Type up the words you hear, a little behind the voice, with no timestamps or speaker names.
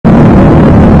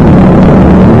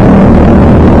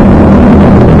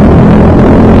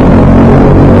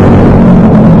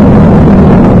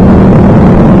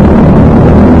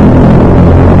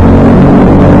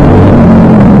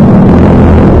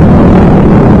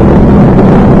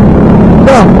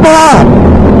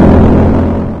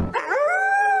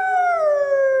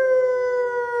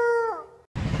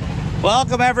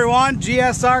Welcome everyone,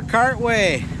 GSR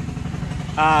Kartway.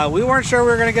 We weren't sure we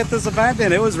were gonna get this event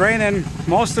in. It was raining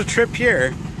most of the trip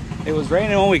here. It was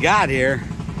raining when we got here.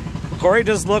 Corey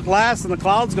just looked last and the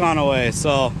cloud's gone away.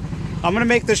 So I'm gonna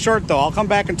make this short though. I'll come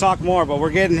back and talk more, but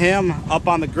we're getting him up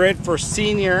on the grid for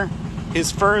senior,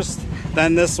 his first.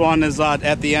 Then this one is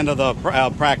at the end of the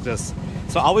practice.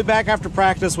 So I'll be back after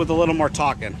practice with a little more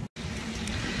talking.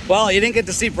 Well, you didn't get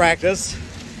to see practice.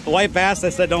 The wife asked, I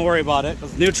said don't worry about it. It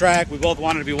was a new track, we both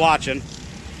wanted to be watching.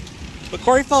 But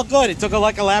Corey felt good. It took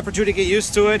like a lap or two to get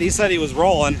used to it. He said he was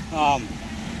rolling.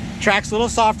 Track's a little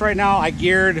soft right now. I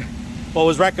geared what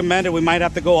was recommended. We might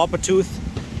have to go up a tooth.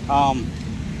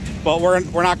 But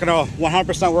we're not gonna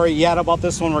 100% worry yet about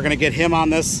this one. We're gonna get him on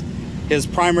this, his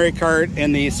primary kart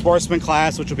in the sportsman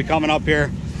class, which will be coming up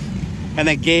here. And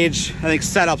then gauge, I think,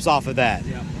 setups off of that.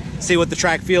 Yeah. See what the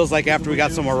track feels like after we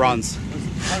got some more runs.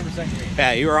 100%.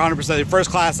 Yeah, you were 100% first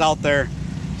class out there.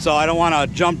 So I don't want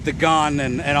to jump the gun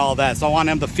and all that. So I want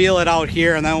him to feel it out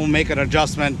here, and then we'll make an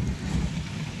adjustment.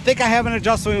 I think I have an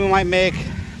adjustment we might make,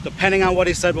 depending on what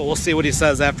he said, but we'll see what he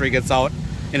says after he gets out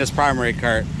in his primary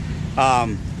kart.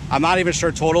 I'm not even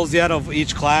sure totals yet of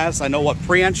each class. I know what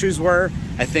pre-entries were.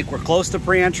 I think we're close to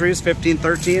pre-entries, 15,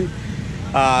 13.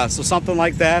 So something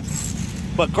like that.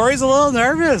 But Corey's a little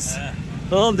nervous. Yeah.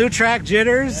 A little new track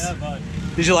jitters. Yeah, but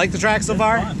did you like the track so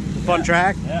far? Fun. Fun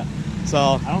track? Yeah. So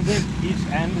I don't think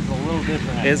each end is a little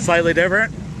different. It's slightly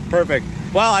different? Perfect.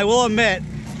 Well, I will admit,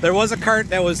 there was a kart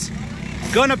that was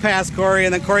gonna pass Corey,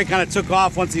 and then Corey kind of took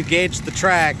off once he gauged the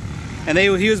track. And he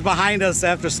was behind us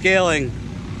after scaling,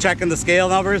 checking the scale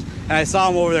numbers, and I saw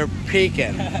him over there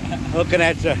peeking, looking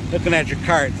at your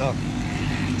kart.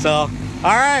 So all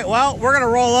right, well, we're gonna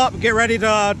roll up and get ready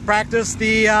to practice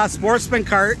the sportsman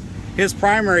kart, his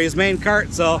primary, his main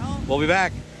kart. So we'll be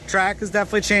back. Track is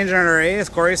definitely changing on our race.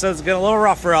 Corey says it's getting a little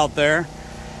rougher out there,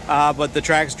 but the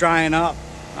track's drying up.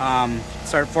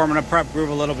 Started forming a prep groove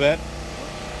a little bit.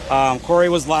 Corey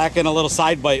was lacking a little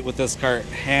side bite with this kart,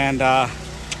 and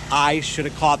I should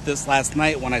have caught this last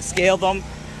night when I scaled them.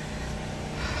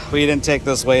 We didn't take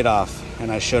this weight off,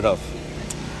 and I should have.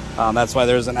 That's why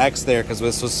there's an X there, because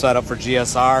this was set up for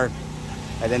GSR.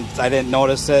 I didn't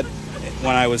notice it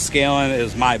when I was scaling. It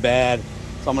was my bad.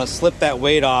 So I'm going to slip that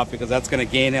weight off, because that's going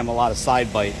to gain him a lot of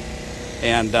side bite.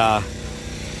 And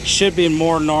should be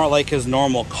more like his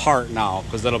normal kart now,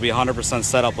 because it'll be 100%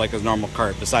 set up like his normal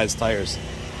kart, besides tires.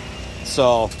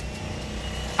 So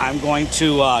I'm going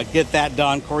to get that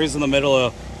done. Corey's in the middle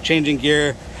of changing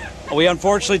gear. We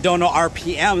unfortunately don't know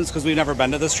RPMs, because we've never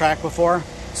been to this track before.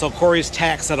 So Corey's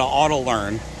tax had an auto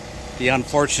learn. The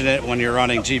unfortunate when you're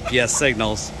running GPS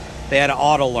signals, they had an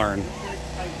auto learn.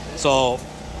 So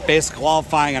basic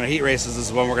qualifying on our heat races is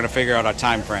when we're going to figure out our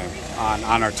time frame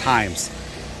on our times.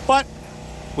 But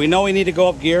we know we need to go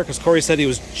up gear, because Corey said he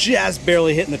was just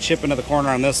barely hitting the chip into the corner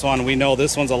on this one. We know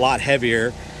this one's a lot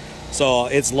heavier, so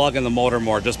it's lugging the motor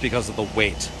more just because of the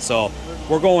weight. So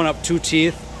we're going up 2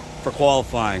 teeth for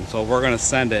qualifying, so we're going to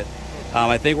send it.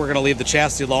 I think we're going to leave the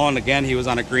chassis alone. Again, he was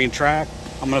on a green track.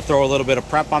 I'm going to throw a little bit of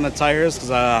prep on the tires,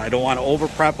 because I don't want to over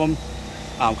prep them,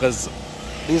 because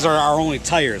these are our only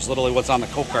tires, literally what's on the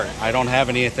go-kart. I don't have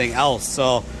anything else.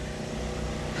 So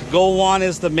goal one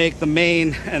is to make the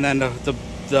main, and then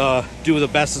to do the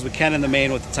best as we can in the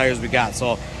main with the tires we got.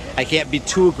 So I can't be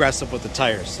too aggressive with the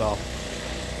tires. So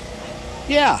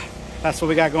yeah, that's what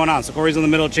we got going on. So Corey's in the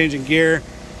middle of changing gear.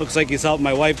 Looks like he's helping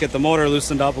my wife get the motor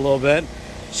loosened up a little bit.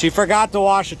 She forgot to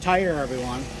wash a tire,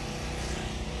 everyone.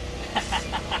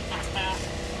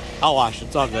 I'll wash it,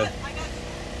 it's all good.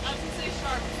 I was gonna say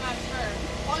sharp, it's not sharp.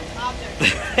 One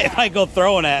object. It might go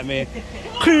throwing at me.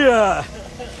 Yeah.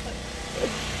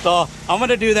 So I'm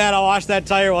gonna do that. I'll wash that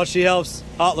tire while she helps.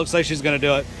 Oh, it looks like she's gonna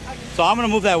do it. So I'm gonna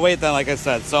move that weight then, like I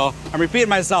said. So I'm repeating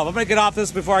myself. I'm gonna get off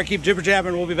this before I keep jibber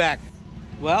jabbing. We'll be back.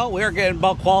 Well, we're getting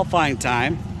about qualifying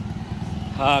time.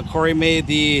 Corey made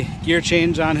the gear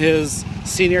change on his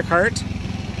senior kart,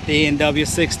 the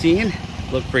A&W16.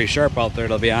 Looked pretty sharp out there,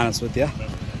 to be honest with you.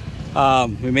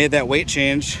 We made that weight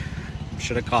change.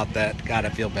 Should have caught that. God, I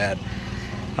feel bad.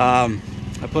 I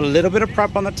put a little bit of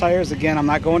prep on the tires. Again, I'm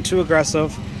not going too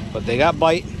aggressive, but they got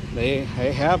bite. They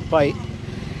have bite.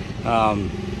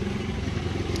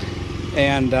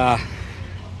 And we're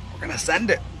gonna send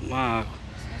it.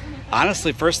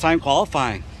 Honestly, first time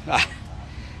qualifying.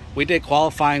 We did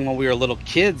qualifying when we were little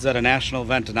kids at a national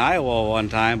event in Iowa one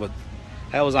time, but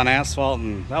that was on asphalt,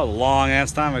 and that was a long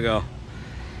ass time ago.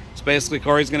 So basically,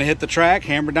 Corey's gonna hit the track,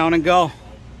 hammer down and go.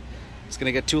 He's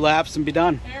gonna get 2 laps and be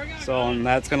done. So and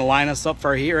that's gonna line us up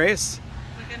for our heat race.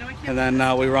 And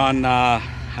then we run,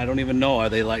 I don't even know, are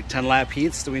they like 10 lap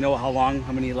heats? Do we know how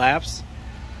many laps?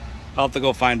 I'll have to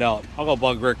go find out. I'll go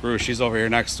bug Rick Roo, she's over here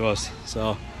next to us.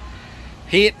 So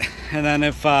heat, and then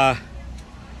if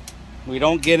we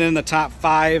don't get in the top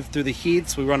 5 through the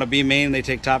heats, we run a B main. They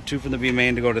take top 2 from the B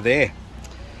main to go to the A.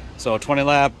 So 20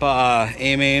 lap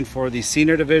A main for the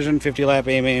senior division, 50 lap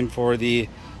A main for the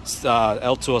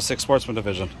L206 sportsman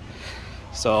division.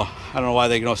 So I don't know why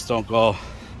they just don't go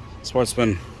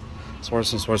sportsman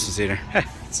senior.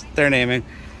 It's their naming.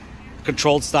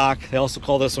 Controlled stock. They also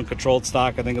call this one controlled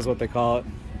stock, I think is what they call it.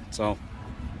 So,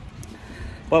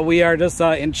 but we are just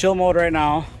in chill mode right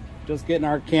now, just getting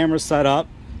our cameras set up.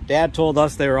 Dad told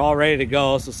us they were all ready to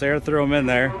go, so Sarah threw them in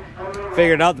there.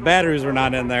 Figured out the batteries were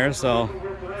not in there, so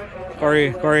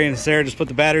Corey and Sarah just put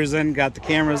the batteries in, got the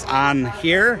cameras on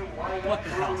here. What the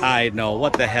hell? I know,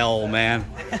 what the hell, man.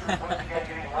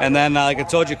 And then, like I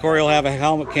told you, Corey will have a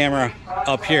helmet camera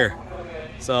up here.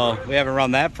 So we haven't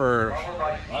run that for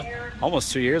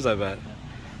almost 2 years, I bet.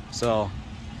 So,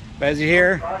 as you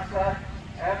hear,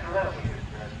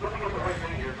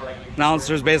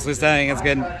 announcers basically saying it's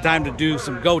getting time to do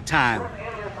some go time.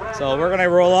 So we're gonna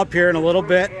roll up here in a little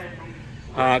bit.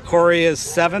 Corey is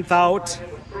 7th out.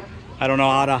 I don't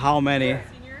know how many.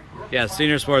 Senior? Yeah,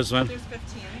 senior sportsman. There's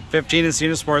 15. 15 is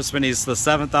senior sportsman. He's the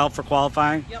 7th out for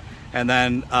qualifying. Yep. And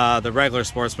then the regular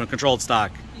sportsman, controlled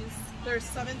stock. There's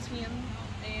 17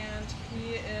 and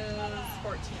he is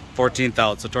 14. 14th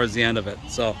out, so towards the end of it.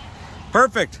 So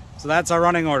perfect. So that's our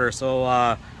running order.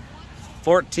 So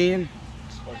 14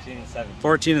 14 and 17.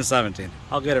 14 and 17.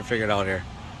 I'll get it figured out here.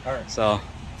 All right. So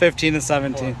 15 and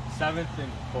 17. 7th and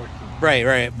 14.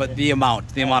 Right. But the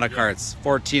amount of carts,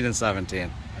 14 and 17.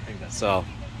 I think that's So,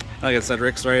 like I said,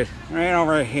 Rick's right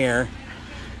over here.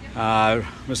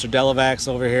 Mr. Delavac's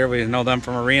over here. We know them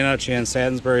from Arena. Chan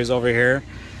Saddensbury's over here.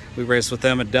 We raced with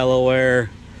them at Delaware,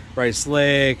 Rice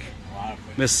Lake,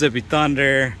 Mississippi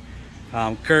Thunder.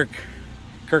 Kirk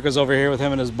is over here with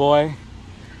him and his boy.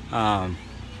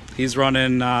 He's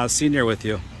running senior with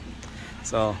you.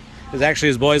 So there's actually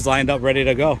his boys lined up ready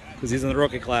to go because he's in the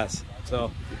rookie class.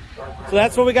 So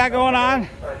that's what we got going on.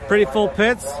 Pretty full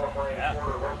pits.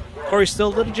 Corey's still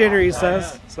a little jittery, he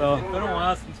says. So It's been a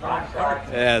while since we ran the cart.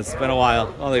 yeah, it's been a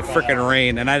while. Only freaking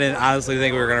rain, and I didn't honestly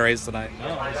think we were gonna race tonight.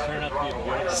 No, it's turned out to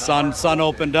be a good. Sun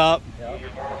opened up.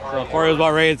 So Corey was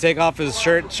about ready to take off his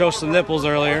shirt, show some nipples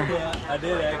earlier. Yeah, I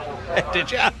did actually. Did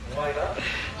ya?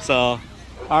 So, all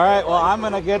right. Well, I'm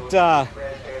gonna get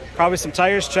probably some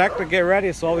tires checked to get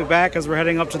ready. So I'll be back as we're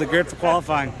heading up to the grid for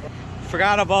qualifying.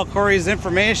 Forgot about Corey's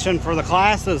information for the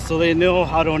classes, so they knew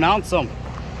how to announce them.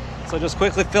 So just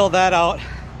quickly filled that out.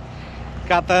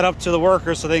 Got that up to the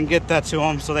workers so they can get that to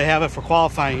them, so they have it for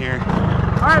qualifying here.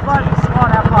 All right, buddy. Come on,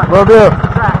 have fun. Will do.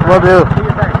 Track, Will do. Do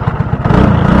your thing.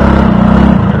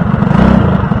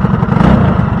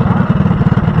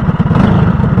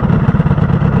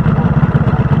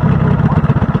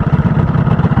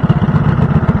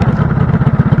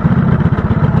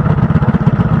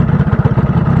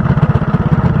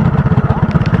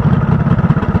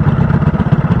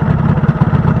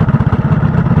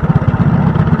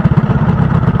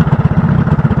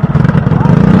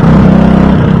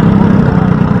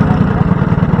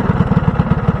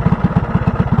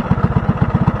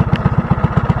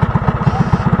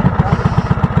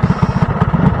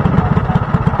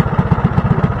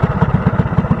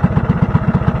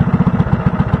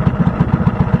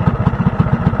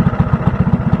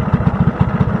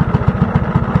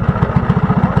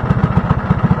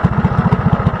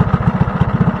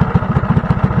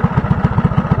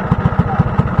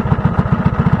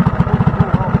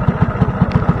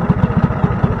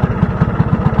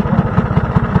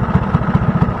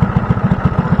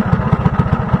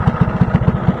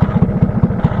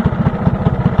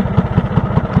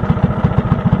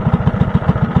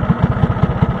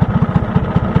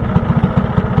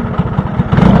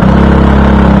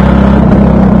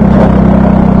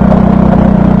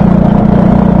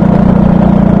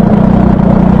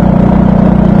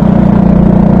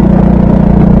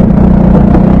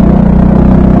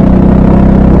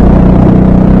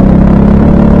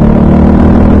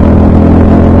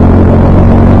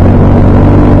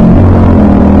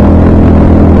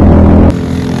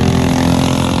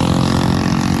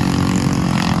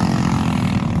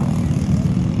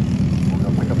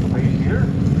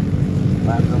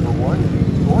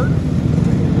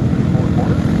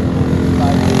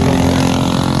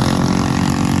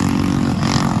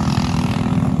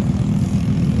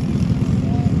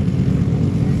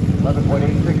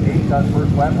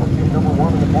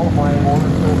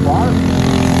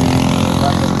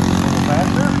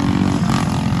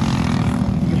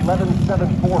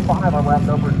 lap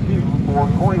number 2 for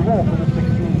Corey Wolfe for the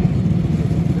 16.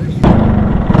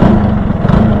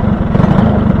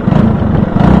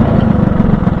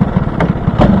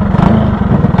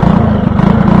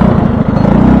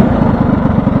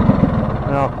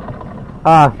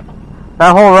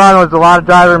 That whole run was a lot of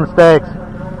driver mistakes.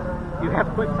 You have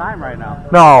quick time right now.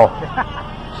 No.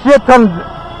 Shit tons.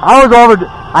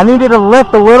 I needed to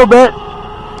lift a little bit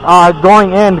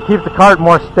going in to keep the cart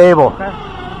more stable. Okay.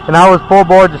 And I was full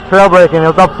board just trail braking. It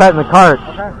was upsetting the cart.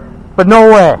 Okay. But no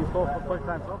way.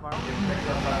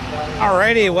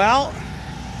 Alrighty, well,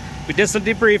 we did some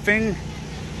debriefing.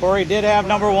 Corey did have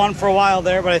number 1 for a while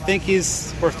there, but I think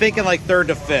we're thinking like 3rd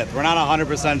to 5th. We're not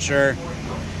 100% sure.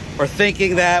 We're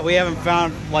thinking that we haven't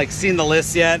seen the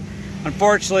list yet.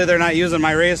 Unfortunately, they're not using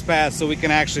my race pass, so we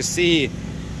can actually see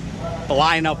the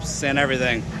lineups and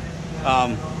everything.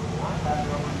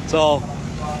 So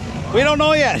we don't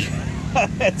know yet.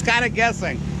 It's kind of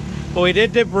guessing. But we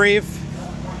did debrief.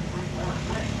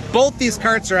 Both these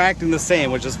carts are acting the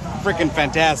same, which is freaking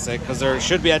fantastic because there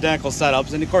should be identical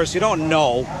setups. And of course, you don't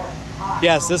know.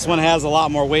 Yes, this one has a lot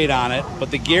more weight on it,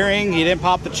 but the gearing, he didn't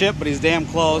pop the chip, but he's damn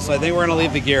close. So I think we're going to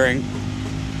leave the gearing.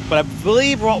 But I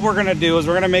believe what we're going to do is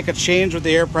we're going to make a change with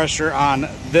the air pressure on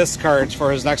this cart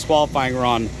for his next qualifying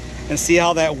run and see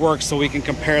how that works so we can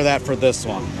compare that for this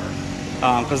one.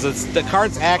 Because the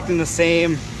cart's acting the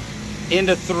same.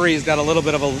 Into 3's got a little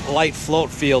bit of a light float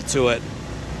feel to it.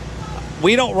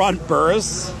 We don't run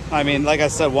burrs. I mean, like I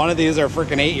said, one of these are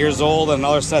freaking 8 years old and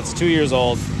another set's 2 years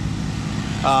old.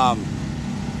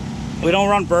 We don't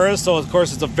run burrs, so of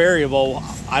course it's a variable.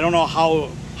 I don't know how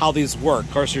these work.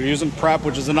 Of course, you're using prep,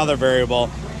 which is another variable.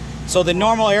 So the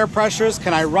normal air pressures,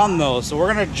 can I run those? So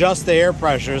we're going to adjust the air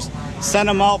pressures, send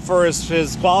him out for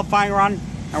his qualifying run,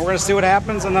 and we're going to see what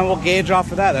happens, and then we'll gauge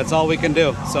off of that. That's all we can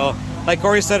do. So like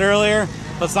Corey said earlier,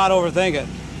 let's not overthink it,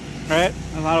 right?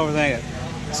 Let's not overthink it.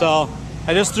 So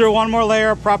I just threw one more layer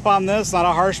of prep on this, not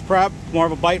a harsh prep, more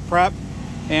of a bite prep,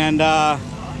 and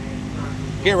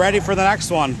get ready for the next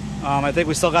one. I think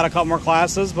we still got a couple more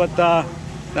classes, but then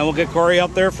we'll get Corey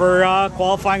up there for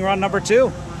qualifying run number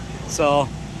 2. So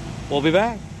we'll be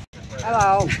back.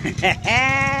 Hello.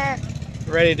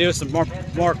 Ready to do some more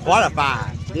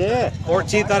qualifying. Yeah.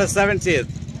 14th out of 17th.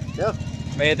 Yep.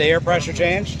 Made the air pressure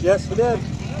change. Yes, we did.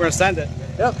 We're gonna send it.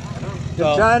 Yep.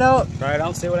 So, Try it out. Try it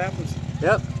out, see what happens.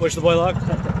 Yep. Wish the boy luck. All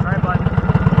right, bud.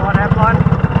 Go on, have fun.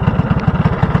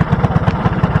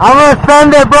 I'm gonna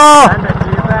send it, bro. Send it. Do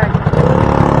your thing.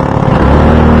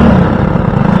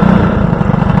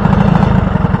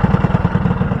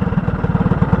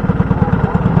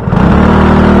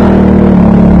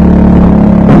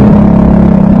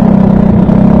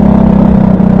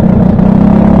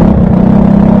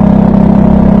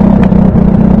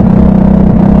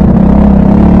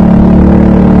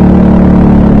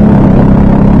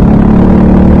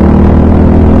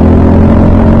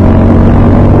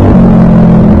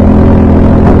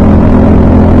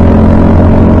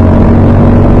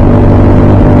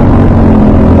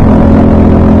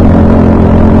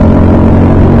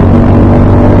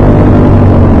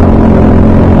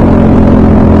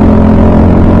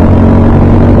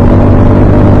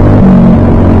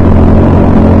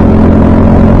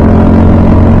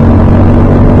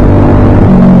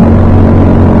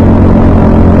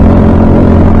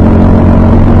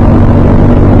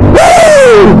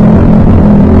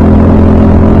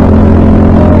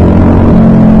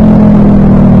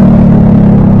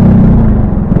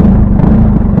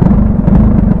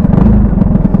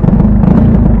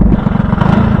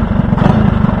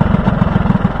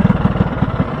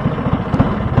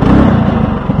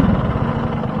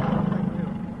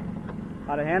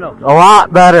 A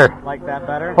lot better. Like that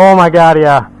better? Oh my god,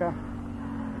 yeah. Okay.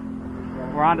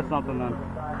 We're on to something then.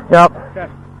 Yep. Okay.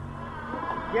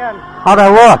 Again, How'd I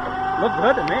look? looked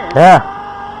good to me. Yeah.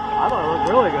 I thought it looked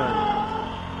really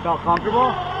good. Felt comfortable?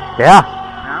 Yeah.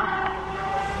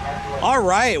 Yeah. All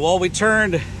right. Well, we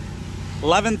turned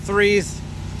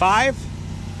 11.35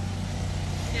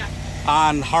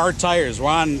 on hard tires. We're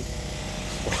on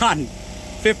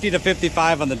 50 to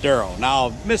 55 on the Duro.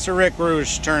 Now, Mr. Rick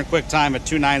Rouge turned quick time at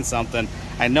 2.9 something.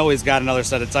 I know he's got another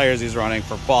set of tires he's running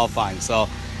for qualifying. So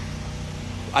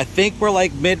I think we're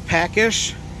like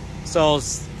mid-packish. So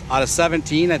out of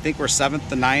 17, I think we're 7th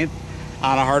to 9th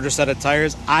on a harder set of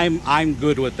tires. I'm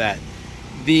good with that.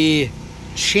 The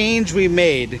change we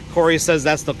made, Corey says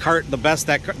that's the best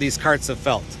that these carts have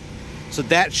felt. So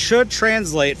that should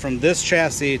translate from this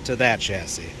chassis to that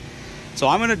chassis. So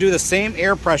I'm going to do the same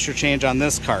air pressure change on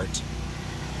this cart,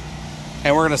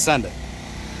 and we're going to send it.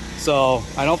 So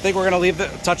I don't think we're going to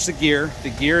touch the gear. The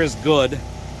gear is good.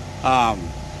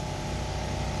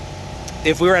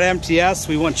 if we were at MTS,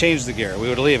 we wouldn't change the gear. We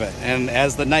would leave it. And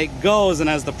as the night goes and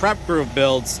as the prep groove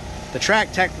builds, the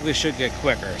track technically should get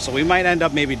quicker. So we might end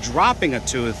up maybe dropping a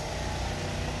tooth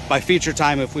by feature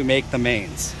time if we make the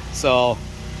mains. So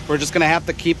we're just gonna have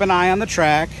to keep an eye on the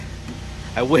track.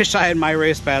 I wish I had my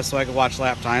race pass so I could watch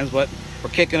lap times, but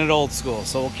we're kicking it old school.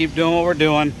 So we'll keep doing what we're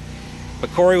doing.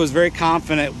 But Corey was very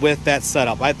confident with that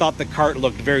setup. I thought the kart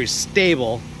looked very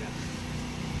stable.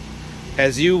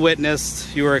 As you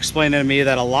witnessed, you were explaining to me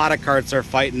that a lot of karts are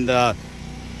fighting the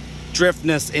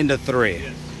driftness into 3.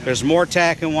 Yes. There's more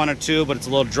tack in 1 or 2, but it's a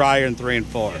little drier in 3 and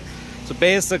 4. Yes. So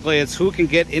basically, it's who can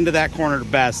get into that corner the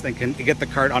best and can get the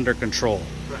kart under control.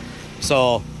 Right.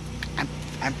 So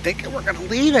I'm thinking we're gonna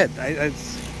leave it.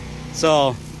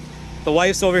 So the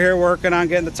wife's over here working on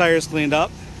getting the tires cleaned up.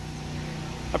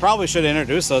 I probably should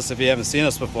introduce us if you haven't seen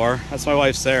us before. That's my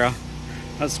wife, Sarah.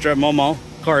 That's Momo,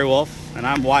 Corey Wolfe, and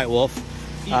I'm Wyatt Wolfe.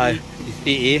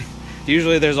 EE.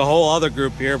 Usually there's a whole other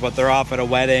group here, but they're off at a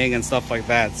wedding and stuff like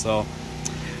that. So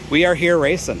we are here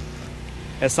racing.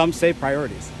 As some say,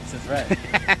 priorities. That's right.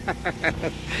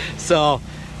 So,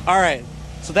 all right.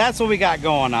 So that's what we got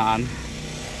going on.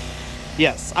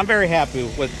 Yes, I'm very happy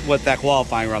with that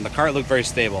qualifying run. The kart looked very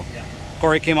stable. Yeah.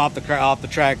 Corey came off the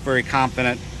track very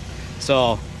confident.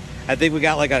 So I think we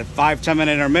got like a 5-10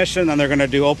 minute intermission, and they're going to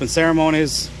do open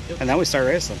ceremonies, and then we start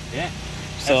racing. Yeah.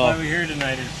 That's So why we're here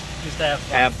tonight, is just to have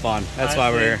fun. have fun. That's why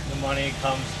we're here. The money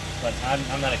comes, but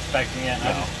I'm not expecting it.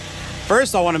 No.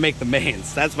 First, I want to make the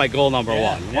mains. That's my goal number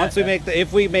one. Once we make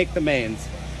if we make the mains,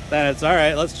 then it's all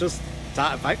right. Let's just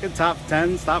top. If I could top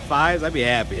 10s, top 5s, I'd be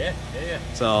happy. Yeah.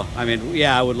 So I mean,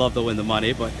 yeah, I would love to win the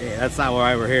money, but hey, that's not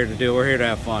what we're here to do. We're here to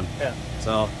have fun. Yeah.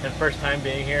 So And first time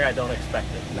being here, I don't expect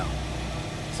it. no.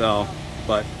 So,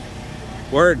 but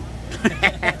word. I was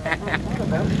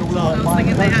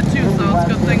thinking they had 2, so it's a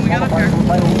good thing we got up here.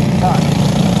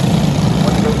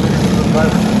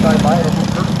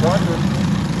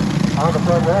 On the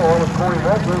front row was Corey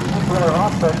Rogers, Taylor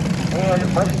Hoffman, and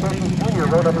Mike Station Sr.,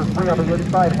 row number 3 on the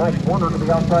inside, Mike Warner to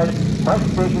the outside, Mike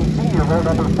Station Sr., row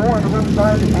number 4 on the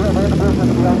inside, Dale Vanderbilt to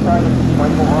the outside,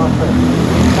 Michael Hoffman.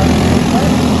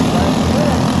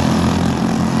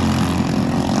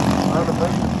 On the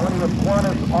break, 20th one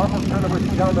is Officer number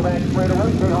 2 down the back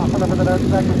straightaway, Jay Hoffman over the next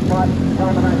second spot,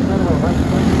 down the back straightaway, Mike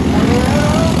Station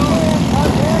Sr.,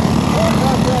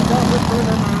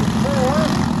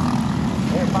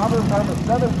 and Bobber's on the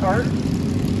 7th cart.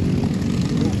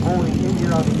 He's pulling in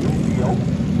here on the infield.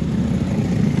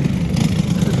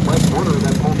 This is Mike Warner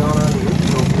that pulled down on the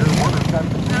infield here. Warner's got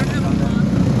the seconds on that.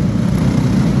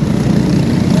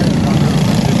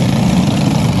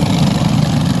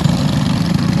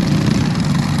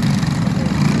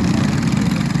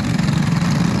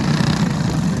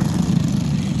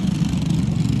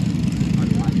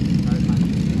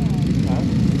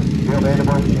 And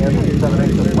the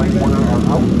 7/8 of Mike Warner are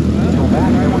out. So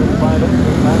back there with his 5/8.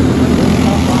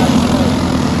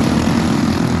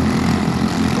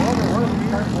 All the ones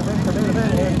starts to make the main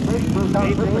event, and Jake moves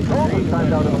down quickly. Colby's time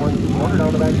down to the 1 corner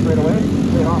down the back straightaway.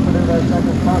 They off into that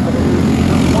second spot, but they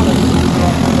just one of the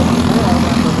 4 on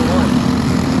that number 1.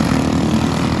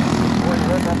 Going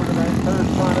right up into that 3rd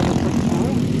spot of the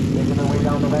 16. Making their way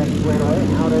down the back straightaway.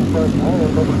 Out in front, all of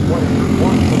number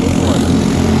 21 to the 1.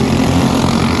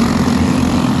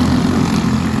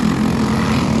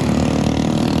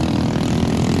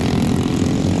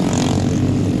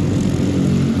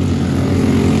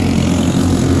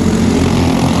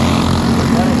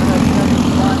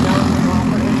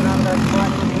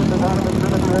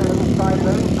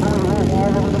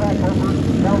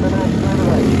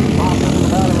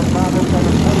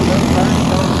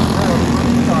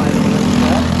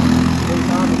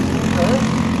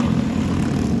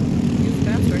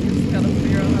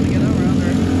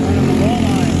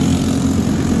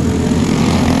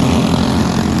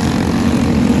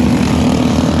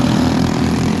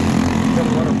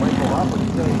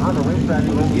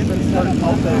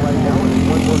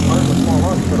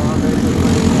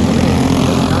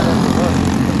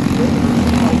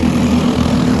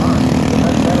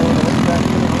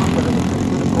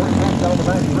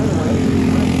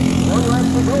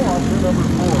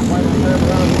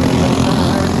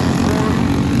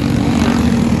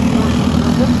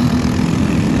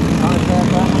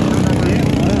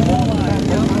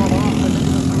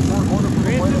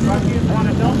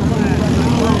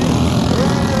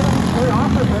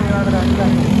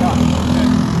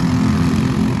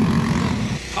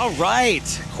 All right,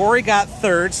 Corey got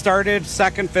 3rd, started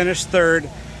 2nd, finished 3rd,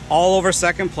 all over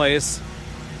 2nd place.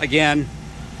 Again,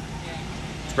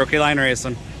 it's rookie line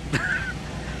racing.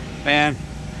 Man,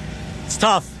 it's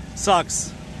tough,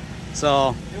 sucks.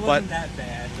 So, It wasn't that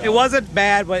bad. it wasn't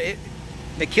bad, but it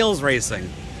kills racing.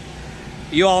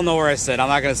 You all know where I sit. I'm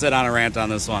not going to sit on a rant on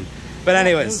this one. But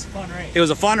anyways, it was a fun race. It was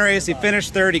a fun race. He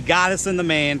finished third. He got us in the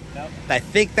main. Yep. I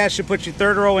think that should put you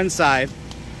third row inside,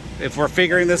 if we're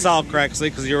figuring this out correctly,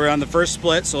 because you were on the first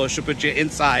split, so it should put you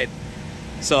inside.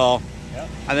 So Yep.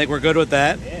 I think we're good with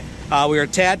that. Yeah. We were a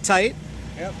tad tight.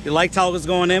 Yep. You liked how it was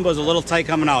going in, but it was a little tight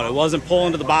coming out. It wasn't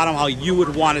pulling to the bottom how you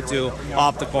would want it to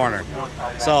off the corner.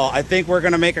 So I think we're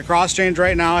going to make a cross change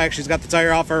right now. Actually, he's got the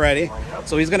tire off already.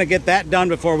 So he's going to get that done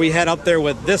before we head up there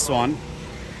with this one.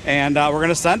 And we're going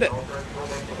to send it.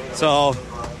 So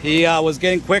he was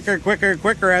getting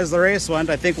quicker as the race went.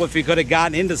 I think if he could have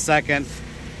gotten into second,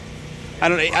 I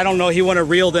don't know, he wouldn't have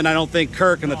reeled in, I don't think,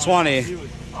 Kirk in the 20. He was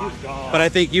gone. But I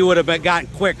think you would have gotten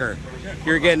quicker.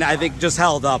 You're getting, I think, just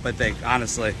held up, I think,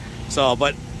 honestly. So,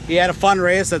 but he had a fun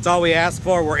race. That's all we asked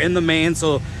for. We're in the main,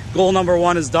 so goal number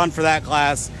 1 is done for that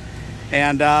class.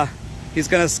 And he's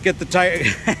going to get the tire.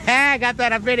 I got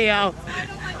that on video. I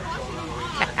don't like watching them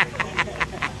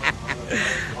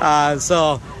walk.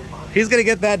 So he's going to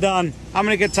get that done. I'm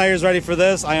going to get tires ready for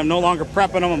this. I am no longer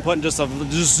prepping them. I'm putting just a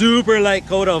super light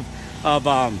coat of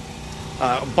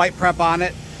bite prep on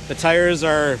it. The tires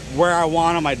are where I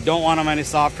want them. I don't want them any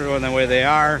softer than the way they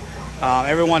are.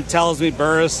 Everyone tells me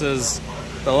Burris is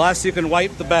the less you can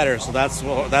wipe, the better. So that's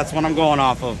what I'm going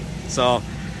off of. So,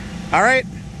 all right,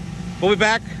 we'll be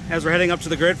back as we're heading up to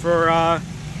the grid for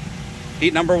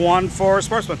heat number 1 for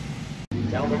Sportsman.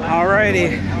 All righty,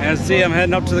 as you see, I'm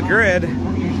heading up to the grid.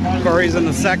 Corey's in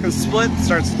the second split,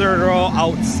 starts third row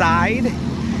outside.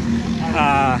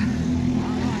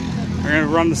 We're going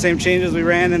to run the same changes we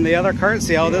ran in the other cart,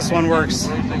 see how this one works.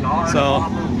 So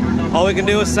all we can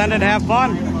do is send it and have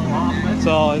fun.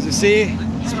 So as you see,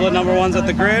 split number 1's at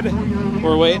the grid.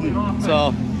 We're waiting.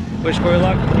 So wish Corey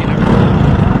luck. All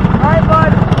right,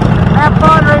 bud. Have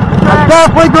fun racing track. I'm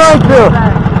definitely going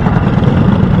to.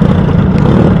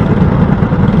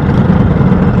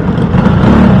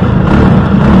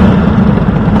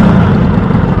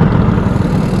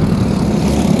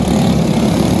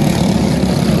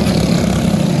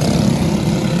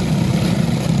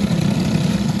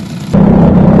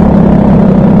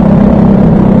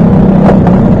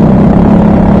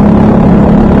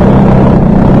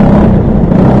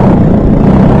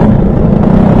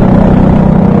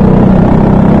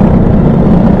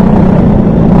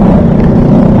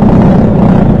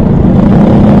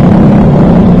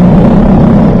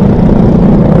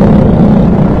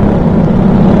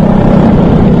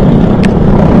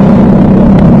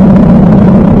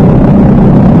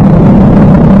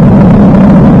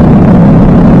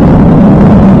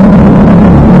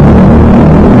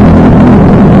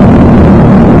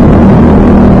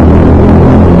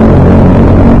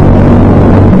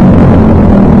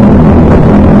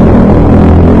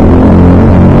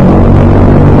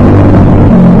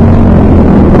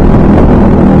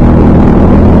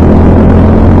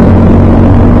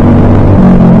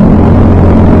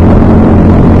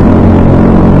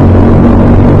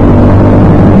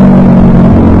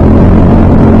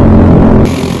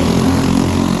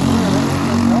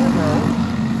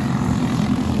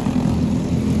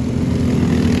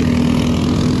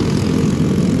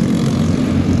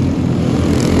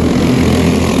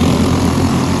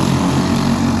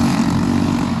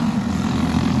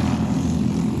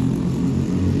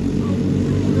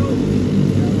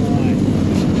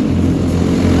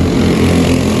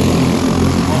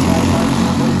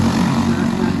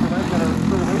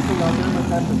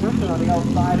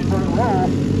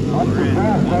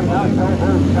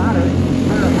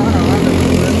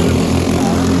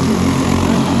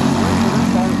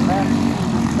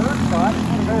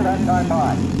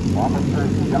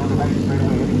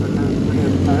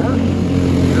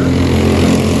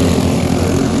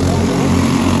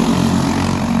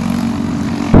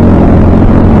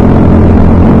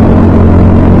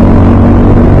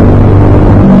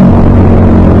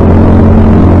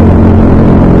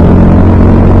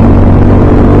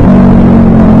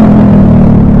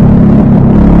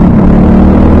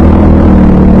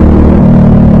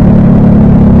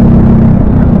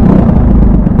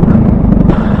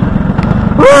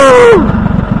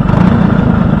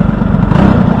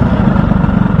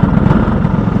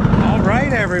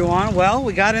 Well,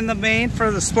 we got in the main for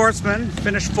the Sportsman,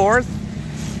 finished 4th.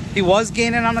 He was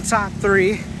gaining on the top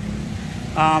 3.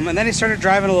 And then he started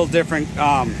driving a little different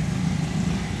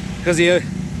because he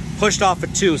pushed off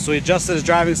at 2, so he adjusted his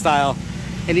driving style.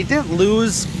 And he didn't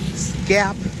lose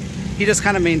gap. He just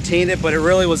kind of maintained it, but it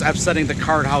really was upsetting the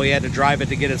cart how he had to drive it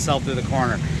to get itself through the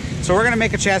corner. So we're gonna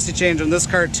make a chassis change on this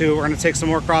cart too. We're gonna take some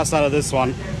more cross out of this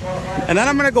one. And then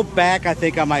I'm gonna go back, I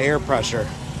think, on my air pressure.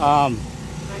 I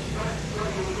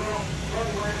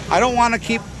don't wanna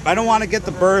get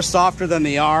the burrs softer than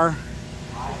they are.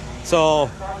 So,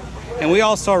 and we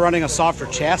also are running a softer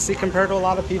chassis compared to a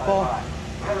lot of people.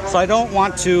 So I don't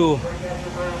want to,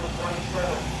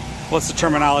 what's the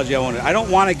terminology I wanted? I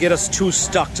don't want to get us too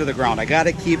stuck to the ground. I got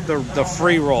to keep the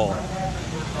free roll.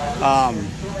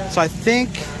 So I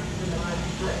think,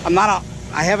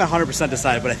 I haven't 100%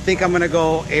 decided, but I think I'm going to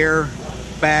go air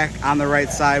back on the right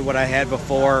side, what I had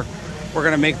before. We're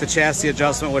going to make the chassis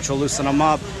adjustment, which will loosen them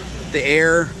up. The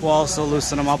air will also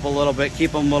loosen them up a little bit,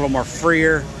 keep them a little more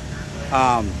freer.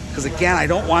 Because again, I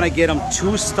don't want to get them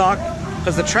too stuck,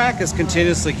 because the track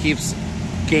continuously keeps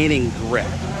gaining grip.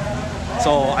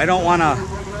 So I don't want to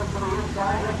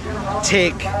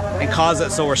take and cause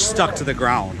it so we're stuck to the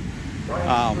ground.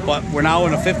 But we're now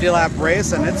in a 50-lap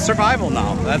race, and it's survival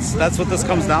now. That's what this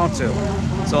comes down to.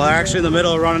 So they're actually in the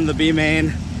middle of running the B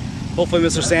main. Hopefully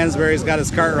Mr. Sansbury's got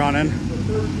his cart running.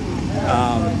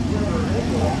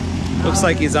 Looks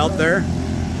like he's out there.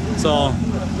 So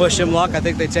wish him luck. I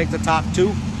think they take the top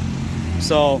two.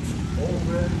 So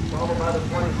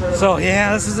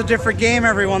yeah, this is a different game,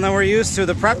 everyone, than we're used to.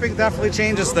 The prepping definitely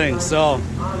changes things. So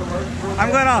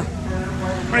I'm gonna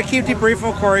keep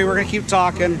debriefing with Corey. We're gonna keep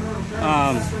talking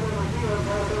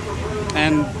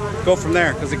and go from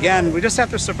there. Because again, we just have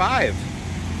to survive.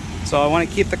 So I want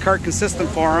to keep the cart consistent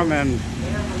for him and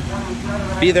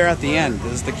be there at the end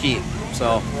is the key. So,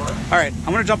 all right,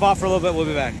 I'm gonna jump off for a little bit. We'll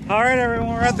be back. All right, everyone,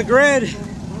 we're at the grid.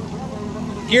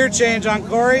 Gear change on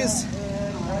Corey's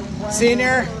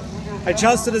Senior. I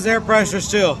adjusted his air pressures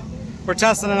too. We're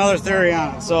testing another theory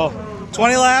on it. So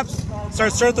 20 laps,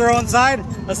 start throw inside.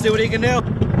 Let's see what he can do.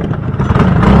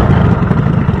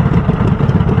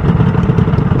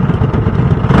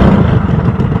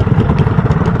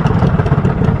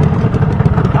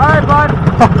 All right, bud.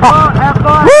 Come on, have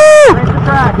fun. Woo! Race the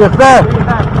track. Yes, sir.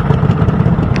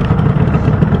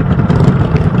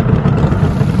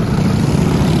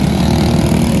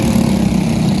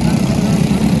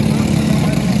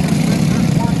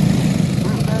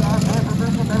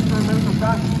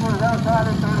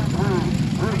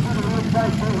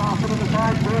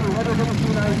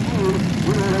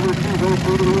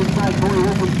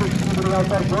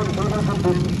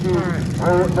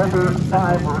 Number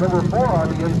 5 or number 4 on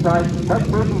the inside, Mike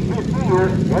Station Sr.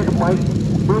 and Mike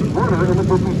Winter in the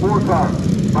 54 car.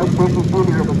 Mike Station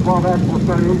Sr. of the 12 X will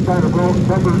start inside of row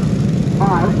number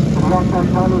 5 to the outside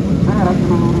Thomas Sara to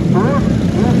the 4.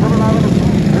 And coming out of the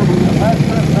seat will be the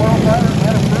fastest world rider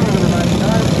and a third of the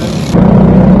 99.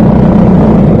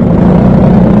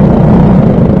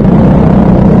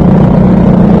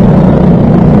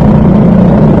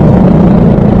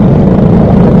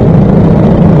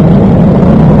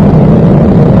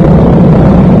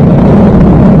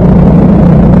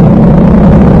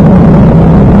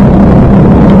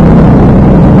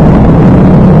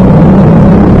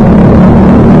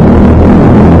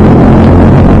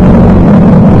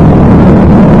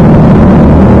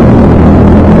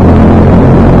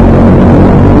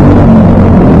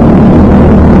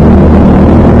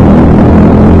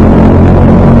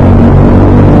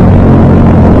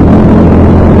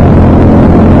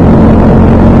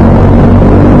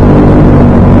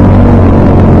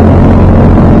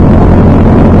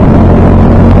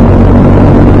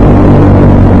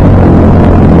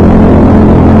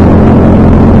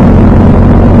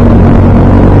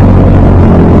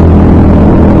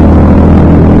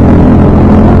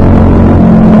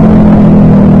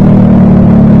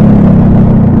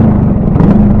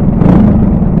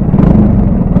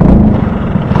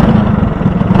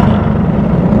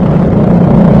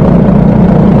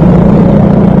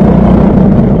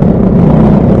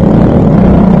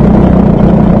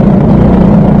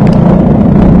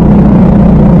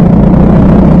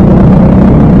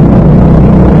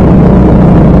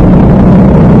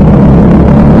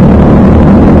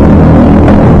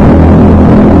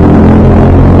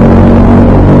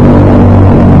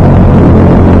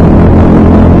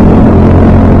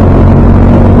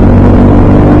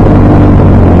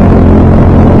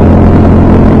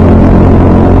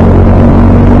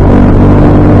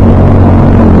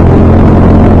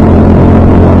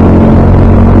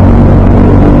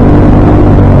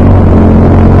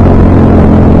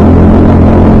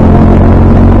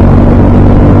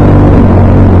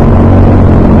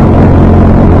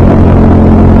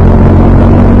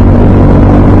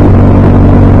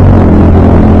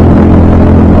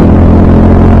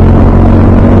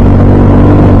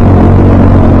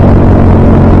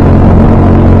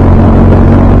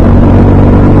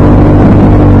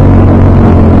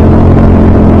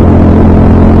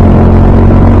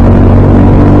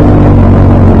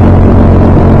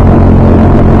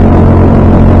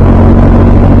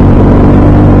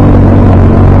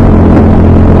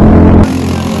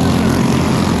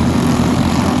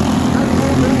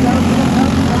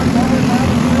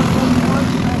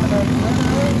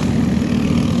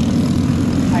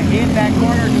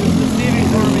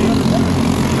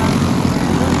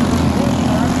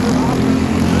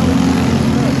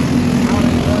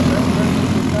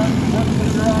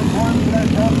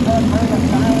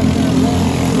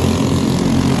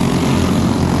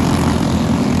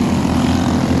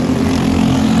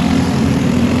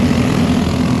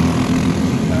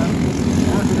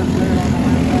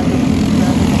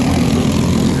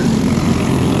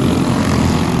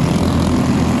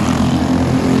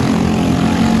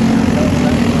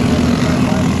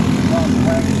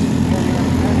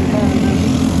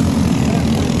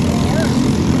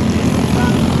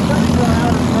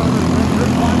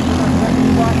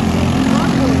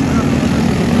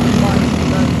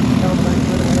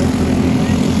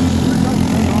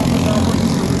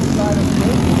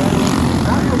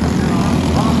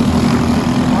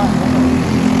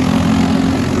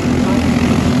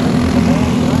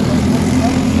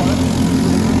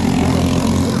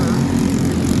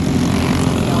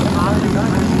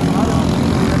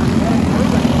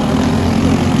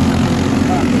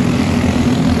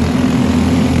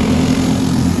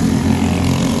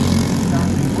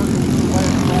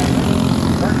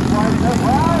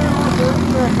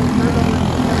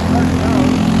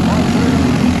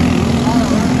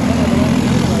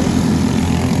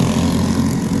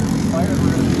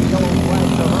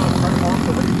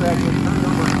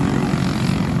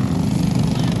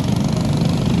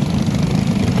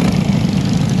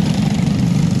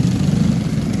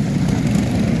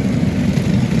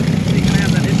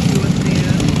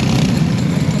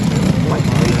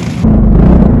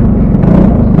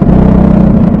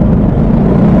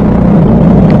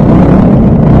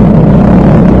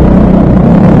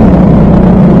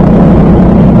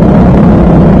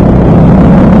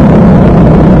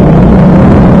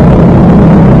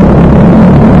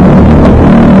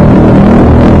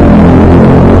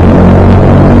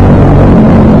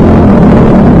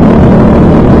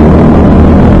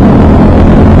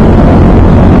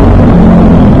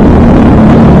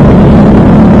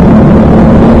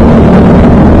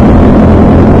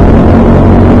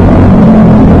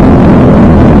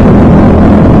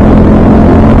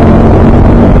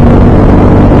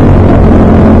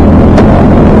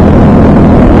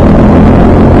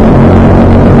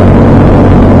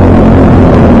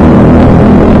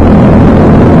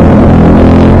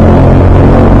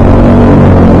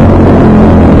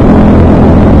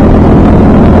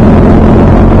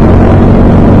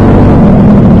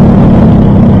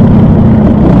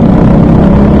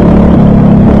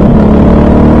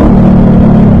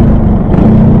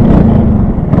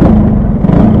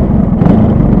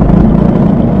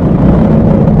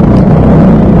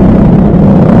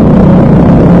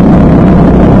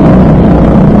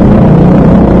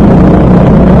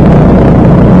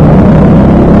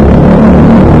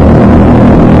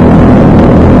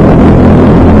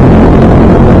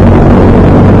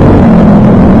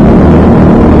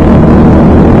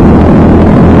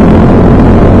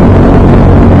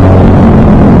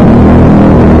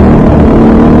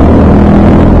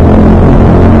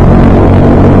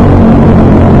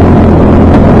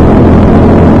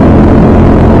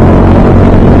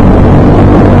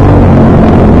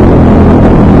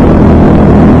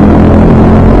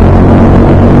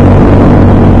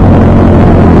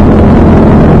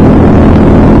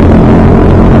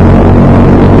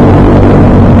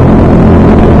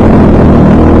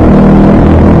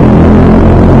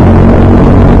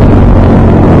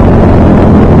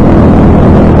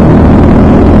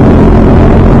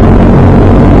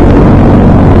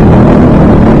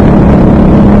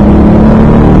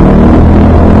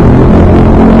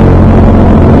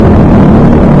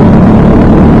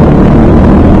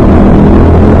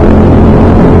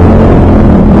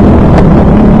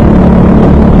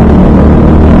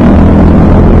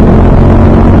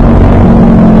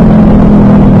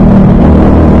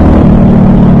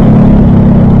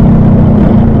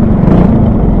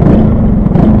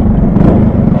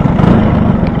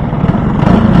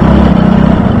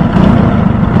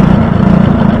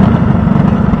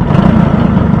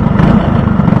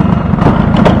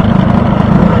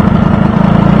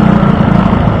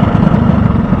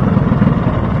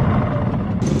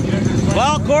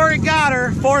 Well, Corey got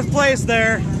her, 4th place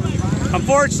there.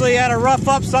 Unfortunately, he had to rough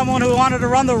up someone who wanted to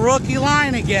run the rookie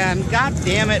line again. God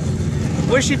damn it.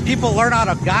 Wishing people learn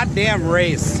how to goddamn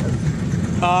race.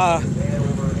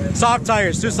 Soft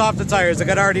tires, 2 soft tires. I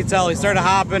could already tell. He started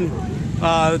hopping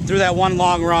through that one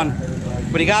long run.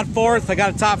 But he got 4th. I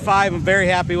got a top 5. I'm very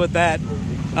happy with that.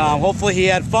 Hopefully he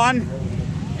had fun.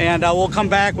 And we'll come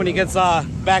back when he gets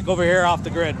back over here off the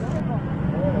grid.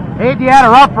 Hey, you had to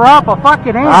rough her up a fucking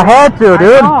inch. I had to,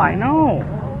 dude. I know.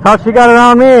 How she got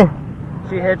around me?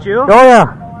 She hit you? Oh, yeah.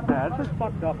 Yeah, that's just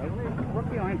fucked up.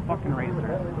 Rookie line fucking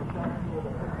racer.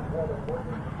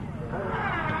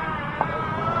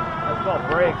 That's called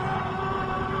brakes.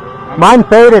 Mine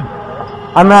faded.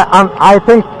 I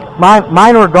think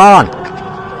mine were gone.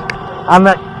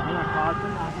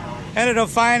 Ended up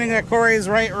finding that Corey's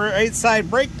right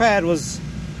side brake pad was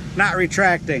not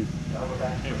retracting.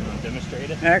 Demonstrate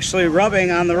it. Actually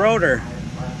rubbing on the rotor.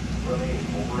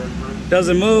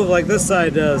 Doesn't move like this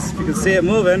side does. If you can see it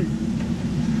moving,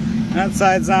 that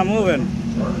side's not moving.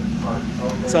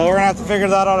 So we're gonna have to figure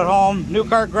that out at home. New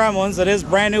car gremlins, it is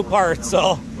brand new parts,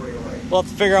 so we'll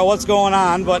have to figure out what's going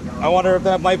on, but I wonder if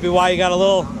that might be why you got a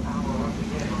little,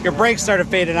 your brakes started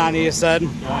fading on you, you said. Oh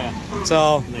yeah.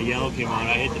 So and the yellow came out,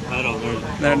 I hit the pedal.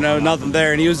 There's nothing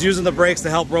there, and he was using the brakes to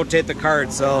help rotate the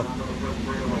cart, so.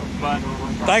 But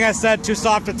like I said, 2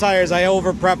 softer tires, I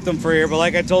over prepped them for here, but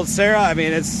like I told Sarah, I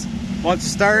mean, it's, once you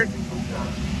start,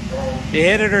 you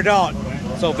hit it or don't.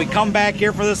 So if we come back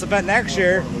here for this event next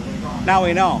year, now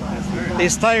we know.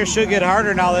 These tires should get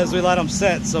harder now as we let them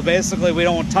sit. So basically we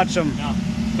don't touch them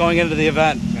going into the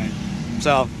event. Right.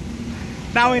 So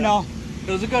now we know.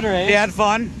 It was a good race. You had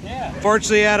fun. Yeah.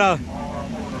 Fortunately you had a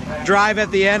drive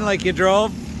at the end like you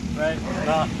drove. Right.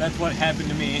 Well, that's what happened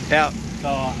to me. Yep. So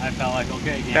I felt like,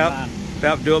 okay, game on.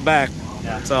 Yep, do it back.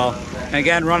 Yeah. So, and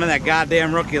again, running that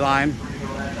goddamn rookie line.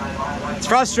 It's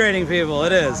frustrating, people.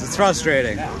 It is. It's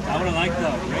frustrating. Yeah, I would have liked the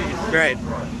race. Great.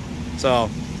 So,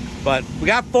 but we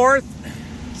got 4th.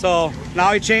 So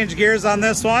now we changed gears on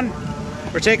this one.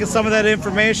 We're taking some of that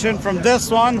information from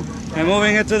this one and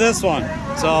moving it to this one.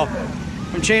 So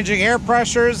I'm changing air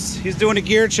pressures. He's doing a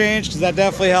gear change because that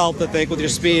definitely helped, I think, with your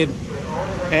speed.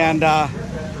 And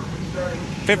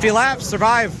 50 laps,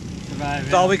 survive.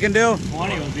 That's all we can do.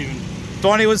 20 was even.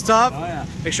 20 was tough. Oh yeah.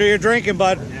 Make sure you're drinking,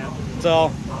 bud. Yeah.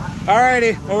 So,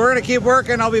 alrighty. Well, we're gonna keep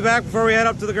working. I'll be back before we head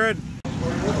up to the grid.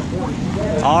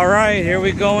 All right, here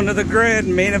we go into the grid.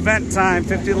 Main event time.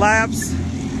 50 laps.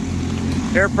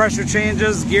 Air pressure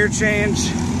changes, gear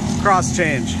change, cross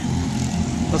change.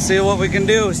 Let's see what we can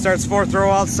do. Starts 4th row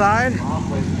outside.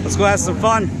 Let's go have some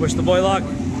fun. Wish the boy luck.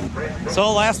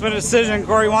 So last minute decision,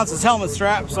 Corey wants his helmet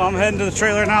strap, so I'm heading to the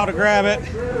trailer now to grab it.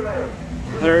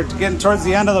 They're getting towards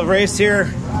the end of the race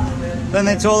here. Then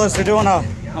they told us they're doing a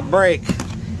break.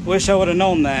 Wish I would have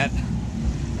known that.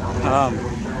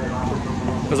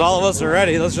 Because all of us are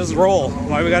ready. Let's just roll.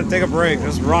 Why we got to take a break?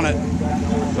 Just run it.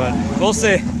 But we'll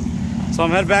see. So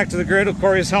I'm headed back to the grid with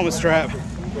Corey's helmet strap.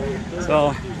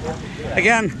 So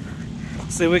again,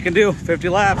 let's see what we can do. 50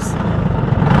 laps. All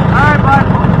right, bud.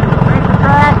 Race the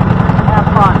track. Have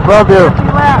fun. Will do.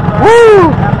 50 laps. Woo!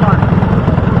 Have fun.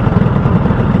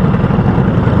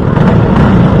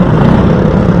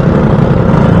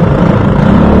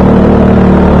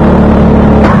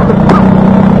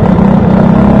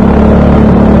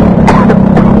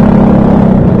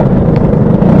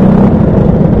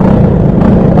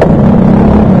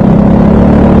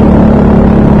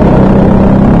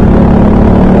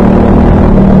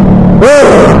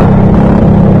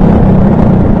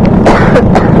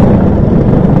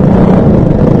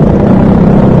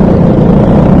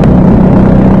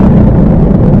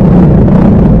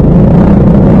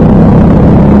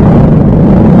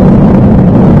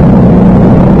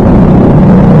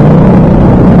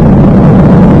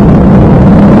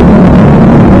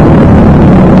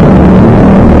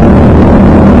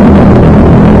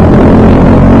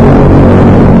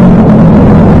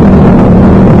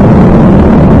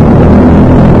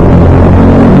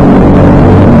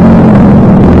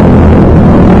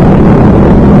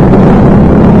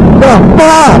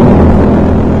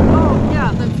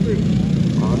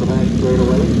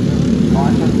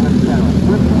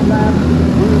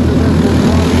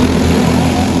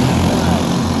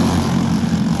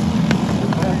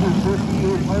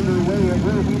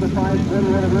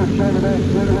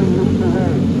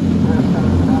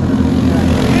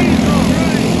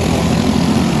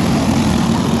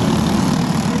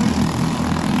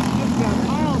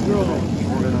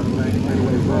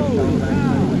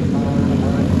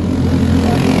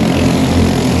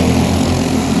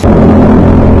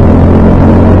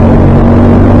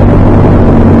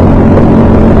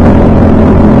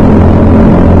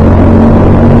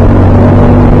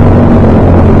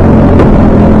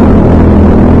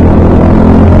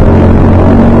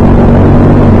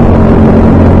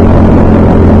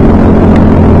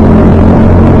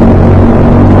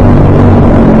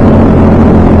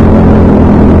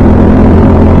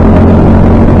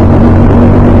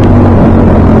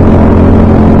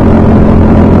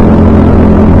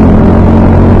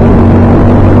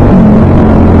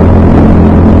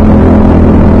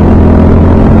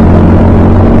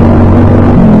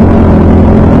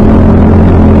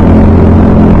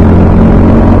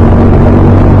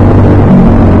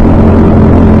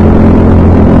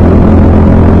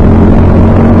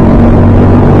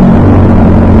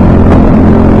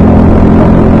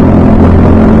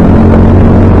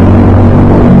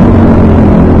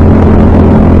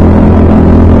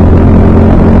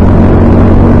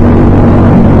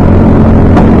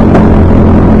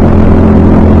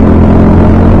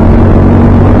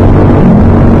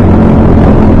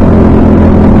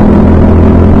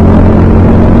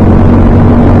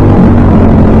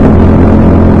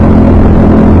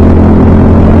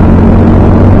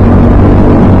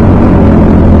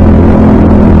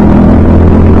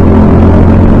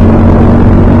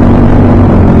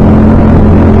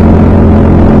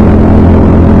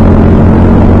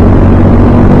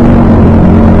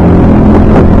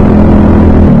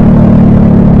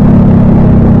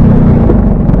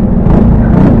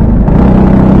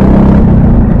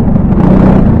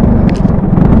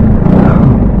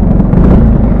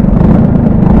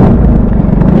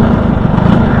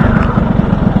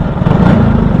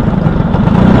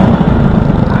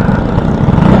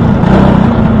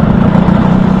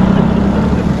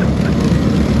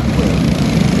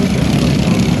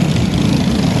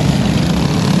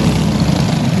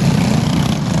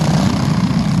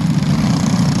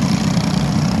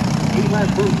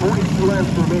 42 laps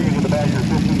remaining in the back of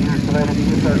 50 years tonight at the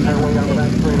GSR Kartway on the back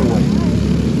straightaway.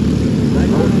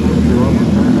 Road closure on the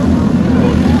turn number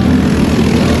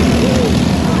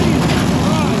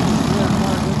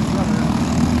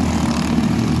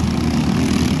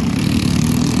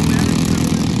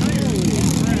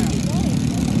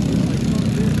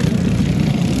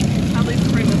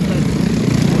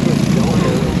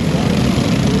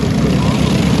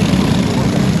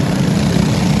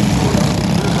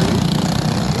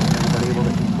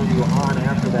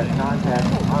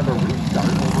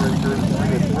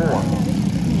 4.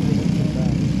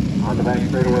 On the back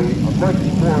straightaway, a much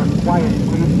more quiet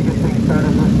squeeze to get things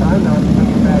started this time. Now it's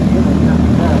bringing back in and just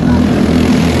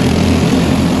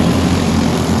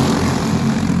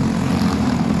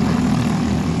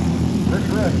Rick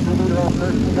Rest, 2 meter off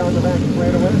 13 down the back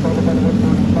straightaway, followed by the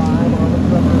 135 on the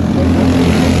suburb straightaway.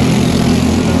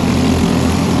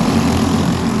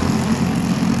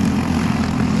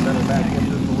 Settle back in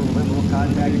just a little bit, little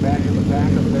contact back in the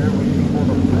back of there, waiting for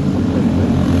the rest of the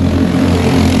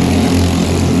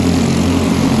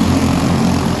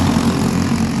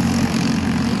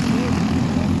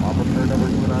number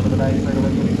 2 out of the back straight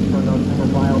away, getting turned on single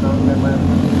file down that left.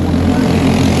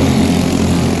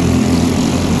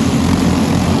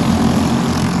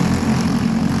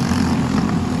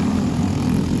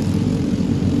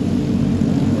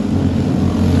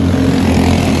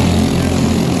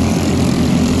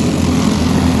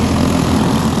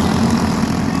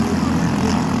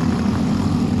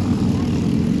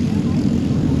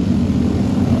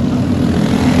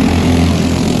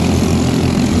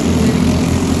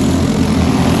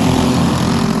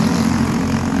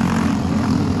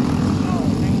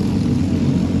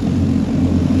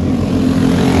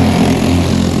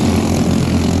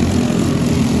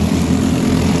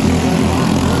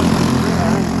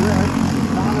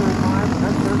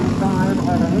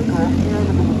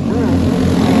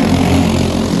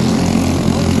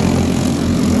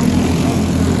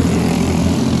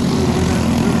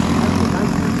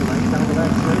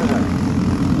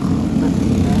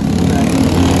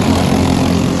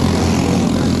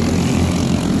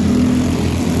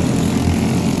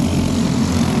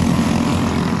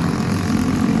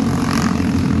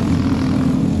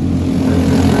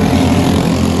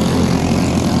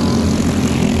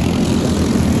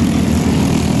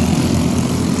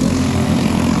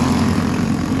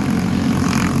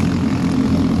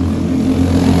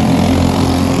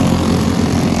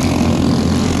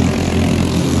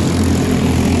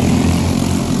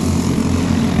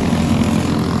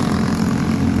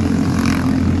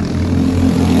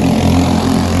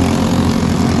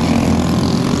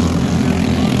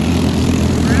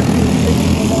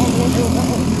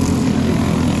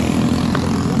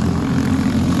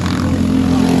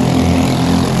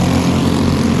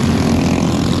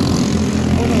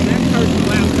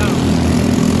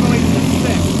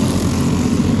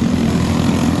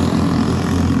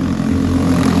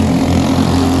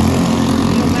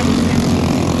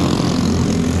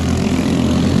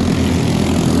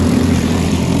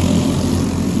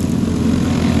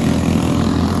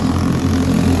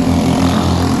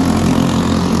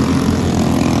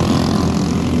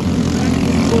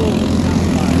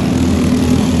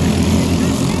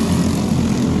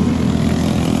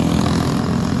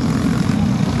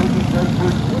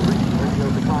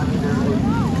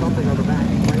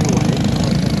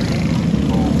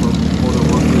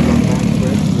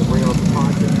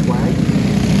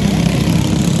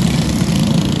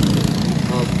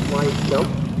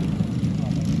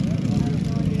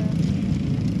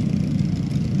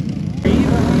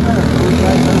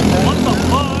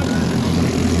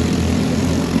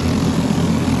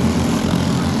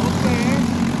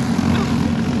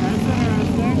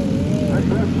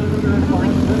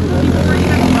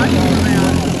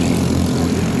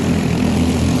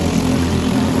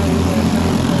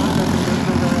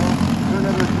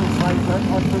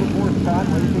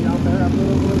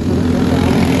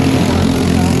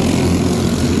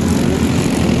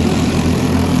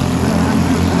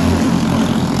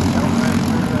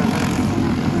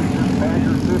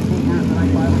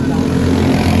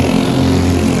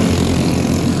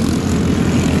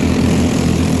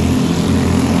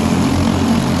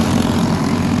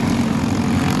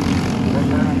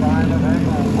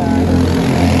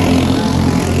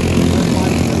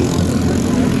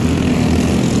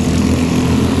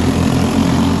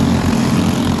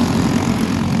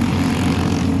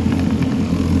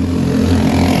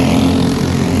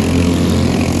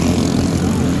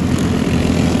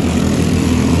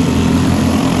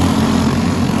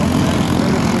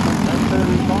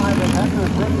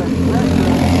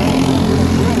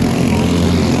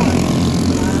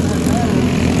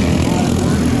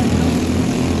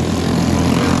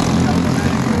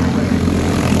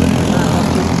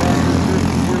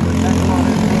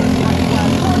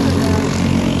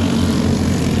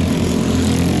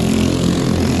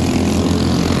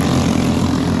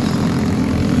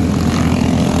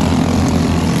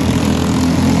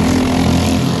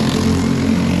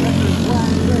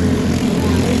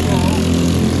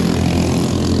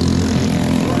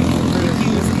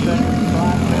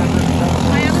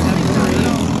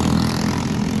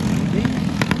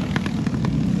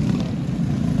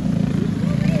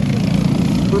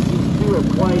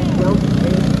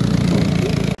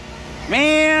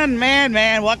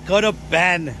 Man, what could have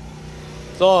been?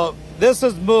 So this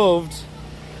is moved.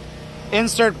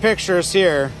 Insert pictures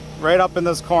here, right up in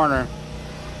this corner.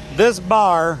 This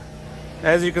bar,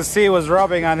 as you can see, was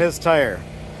rubbing on his tire.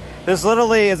 This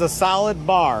literally is a solid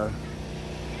bar,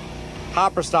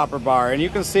 hopper stopper bar, and you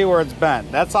can see where it's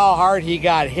bent. That's how hard he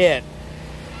got hit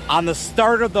on the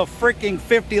start of the freaking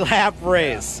 50-lap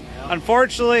race. Yeah.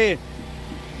 Unfortunately,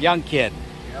 young kid.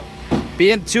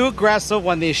 Being too aggressive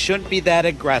when they shouldn't be that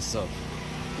aggressive.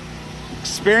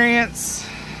 Experience,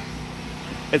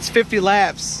 it's 50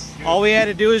 laps. All we had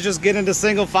to do is just get into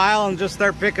single file and just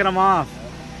start picking them off.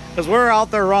 Because we're out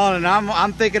there rolling, and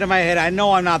I'm thinking in my head, I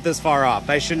know I'm not this far off.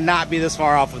 I should not be this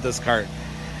far off with this cart.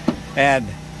 And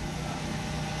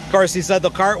of course, he said the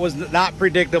cart was not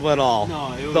predictable at all.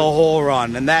 No, it was... the whole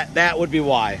run, and that would be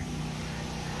why.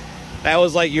 That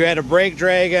was like you had a brake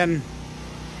dragging.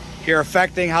 You're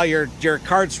affecting how your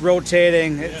cart's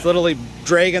rotating. Yeah. It's literally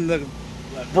dragging the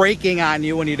braking on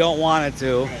you when you don't want it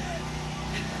to. Right.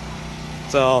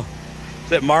 So,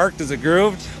 is it marked? Is it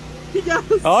grooved? Yes.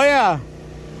 Oh yeah.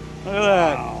 Look at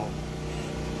that. Wow.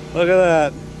 Look at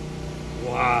that.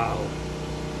 Wow.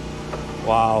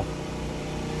 Wow.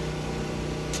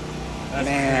 That's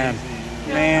Man.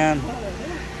 crazy. Man.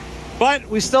 But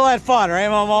we still had fun, right,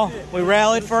 Momo? We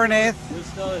rallied for an 8th. It was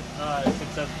still a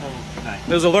successful night.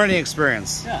 It was a learning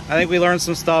experience. Yeah. I think we learned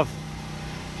some stuff.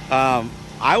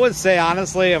 I would say,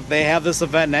 honestly, if they have this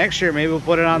event next year, maybe we'll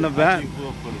put it on the event. I think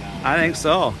we'll put it on. I think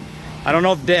so. I don't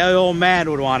know if the old man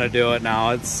would want to do it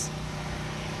now.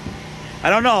 I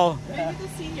don't know. Maybe the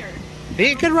senior.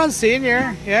 He could run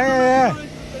senior. Yeah.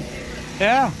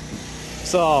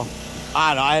 So,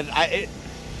 I don't know.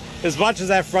 As much as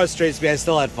that frustrates me, I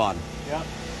still had fun. Yep.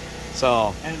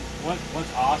 So. And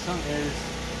what's awesome is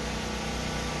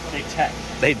they tech.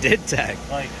 They did tech.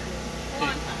 Like, Full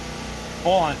on tech.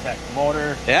 full on tech.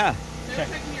 Motor, Yeah. They're Check.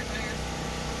 checking your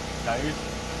tires. tires.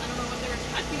 I don't know what they were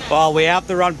checking. Well, we have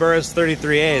to run Burris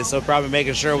 33As, so probably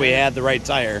making sure we had the right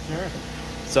tire. Sure.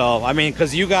 So, I mean,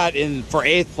 because you got in for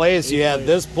 8th place, you had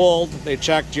this pulled. They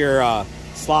checked your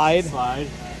slide. Slide.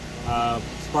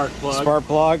 Spark plug. Spark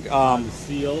plug. The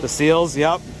seal. The seals,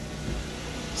 yep.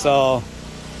 So,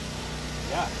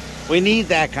 Yeah. we need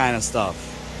that kind of stuff.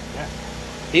 Yeah.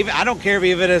 Even I don't care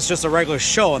if it's just a regular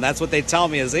show, and that's what they tell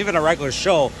me is even a regular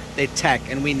show, they tech,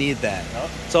 and we need that. Yep.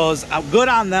 So, I'm good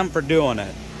on them for doing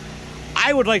it.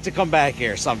 I would like to come back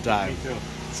here sometime. Me too.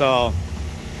 So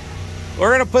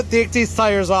we're gonna put these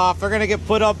tires off. They're gonna get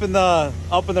put up in the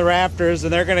rafters,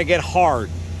 and they're gonna get hard.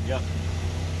 Yep.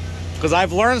 Because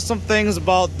I've learned some things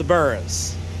about the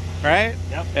Burris, right?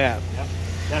 Yep. Yeah. Yep.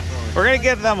 Definitely. We're gonna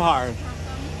get them hard.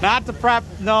 Not to prep.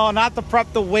 No, not to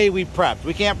prep the way we prepped.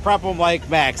 We can't prep them like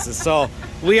Max's. So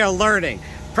we are learning.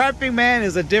 Prepping, man,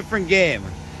 is a different game.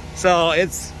 So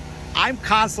I'm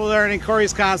constantly learning.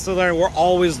 Corey's constantly learning. We're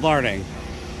always learning.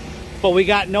 But we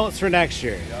got notes for next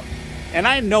year. Yep. And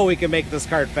I know we can make this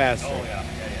cart faster. Oh yeah.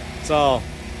 Yeah. So,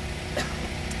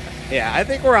 yeah, I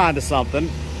think we're on to something.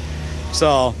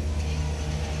 So,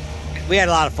 we had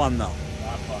a lot of fun, though. A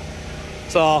lot of fun.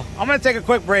 So, I'm going to take a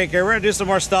quick break here. We're going to do some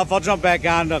more stuff. I'll jump back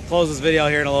on to close this video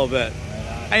here in a little bit.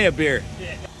 Right on. I need a beer.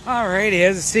 Yeah. Alrighty,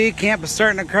 as you see, camp is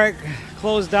starting to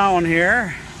close down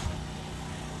here.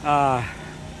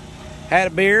 Had a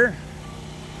beer.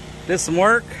 Did some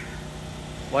work.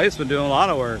 Wife's been doing a lot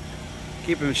of work.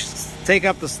 Take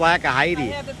up the slack of I Heidi.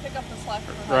 had to pick up the slack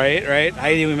for her. Right.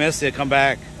 Heidi, we missed you. Come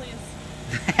back. Please.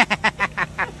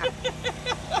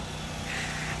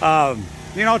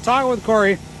 You know, talking with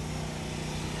Corey,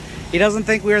 he doesn't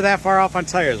think we were that far off on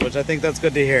tires, which I think that's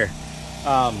good to hear.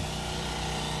 I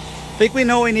think we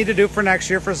know what we need to do for next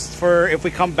year for if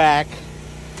we come back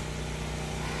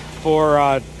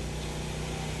for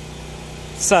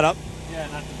setup. Yeah,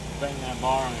 not to bend that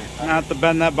bar on your tire. Not to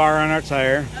bend that bar on our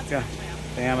tire. That's Yeah.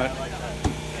 Damn it. I like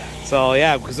that. So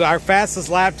yeah, because our fastest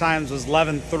lap times was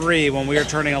 11.3 when we were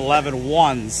turning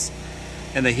 11.1s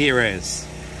in the heat race.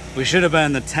 We should have been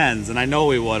in the 10s, and I know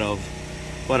we would have.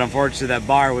 But unfortunately, that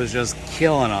bar was just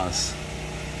killing us.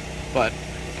 But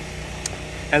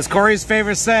as Corey's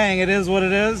favorite saying, it is what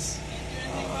it is. Can't do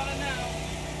anything about it now.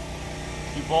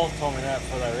 You both told me that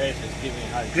for that race. Just give me a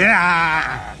high.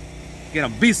 Yeah. Get a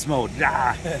beast mode.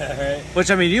 Yeah. Right? Which,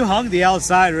 I mean, you hung the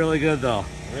outside really good, though.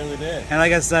 Really did. And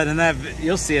like I said, in that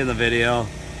you'll see in the video.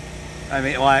 I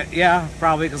mean, well, yeah,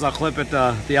 probably because I'll clip it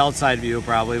the outside view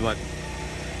probably, but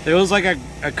it was like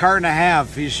a cart and a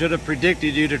half. He should have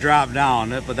predicted you to drop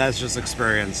down, but that's just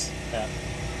experience. Yeah.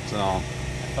 So I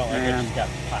felt like Man. I just got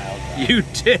piled up. you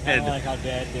did. Kind of like how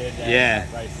Dad did that Yeah.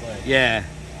 right leg. Yeah.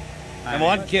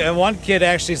 And one kid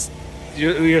actually,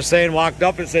 you're saying, walked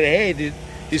up and said, "Hey,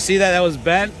 You see that was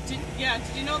bent? Did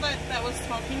you know that that was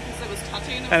smoking because it was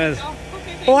touching? And It it's, was like, oh,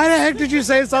 okay, well, why the heck did you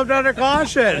say something under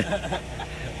caution?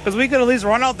 Because we could at least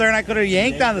run out there and I could have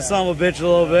yanked on the son of a bitch a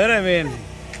little bit. I mean,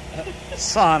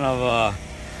 son of a...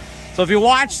 So if you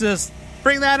watch this,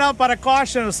 bring that up out of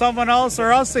caution to someone else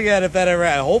or us again if that ever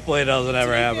happens. Hopefully it doesn't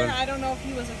ever happen. I don't know if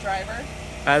he was a driver.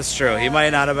 That's true. He might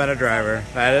not have been a driver.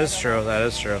 That is true. That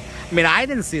is true. I mean, I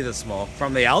didn't see the smoke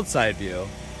from the outside view.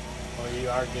 Well, you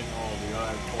are getting old. You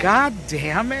are 40. God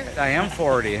damn it. I am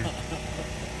 40.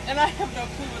 And I have no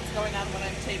clue what's going on when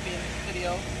I'm taping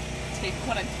video.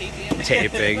 When I'm taping.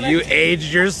 Taping. You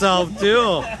aged yourself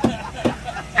too.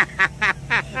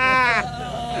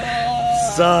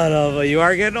 Son of a... You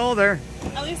are getting older.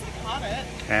 At least I caught it.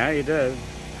 Yeah, you did.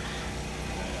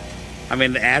 I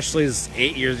mean, Ashley's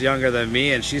 8 years younger than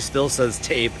me, and she still says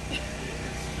tape.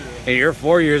 And you're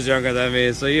 4 years younger than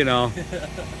me, so you know.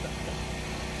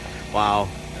 Wow.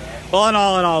 Well, in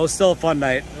all, it was still a fun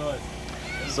night.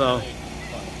 So,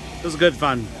 it was good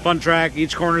fun. Fun track.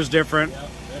 Each corner's different. Yeah,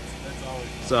 that's always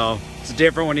fun. So, it's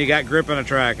different when you got grip on a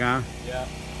track, huh? Yeah.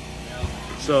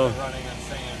 So, running on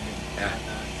sand and yeah.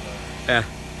 whatnot, Yeah.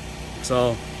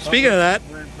 So, speaking of that,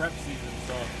 we're in prep season,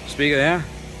 so speaking of that,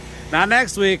 not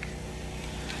next week.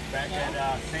 back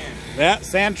at sand. Yeah,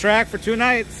 sand track for 2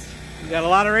 nights. We got a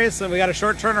lot of racing. We got a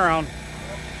short turnaround.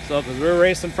 So, because we were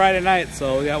racing Friday night,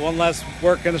 so we got one less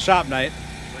work in the shop night.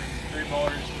 Bring 3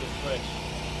 motors to the switch.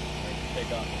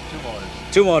 Take off 2 motors.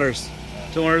 2 motors.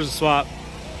 2 motors to swap.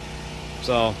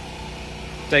 So,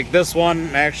 take this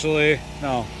one, actually.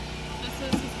 No. This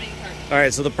is his main cart. All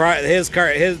right, so the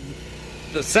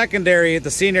secondary,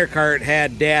 the senior cart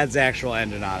had Dad's actual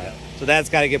engine on it. So that's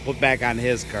got to get put back on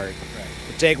his cart.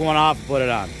 So take one off and put it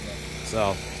on.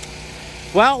 So,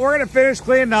 well, we're going to finish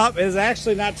cleaning up. It's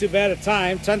actually not too bad a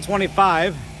time,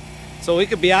 10:25. So we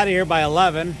could be out of here by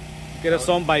 11. Get us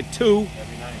home by 2.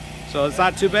 So it's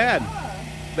not too bad.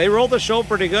 They rolled the show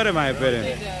pretty good, in my opinion.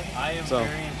 They did. I am very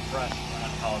impressed on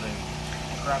how they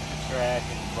prepped the track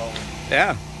and rolling.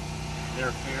 Yeah,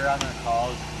 Their fear on their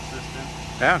calls is consistent.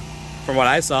 yeah. From what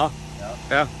I saw. Yep.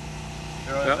 Yeah.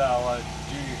 There was Yep.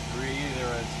 Junior 3, there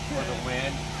was for the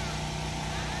win.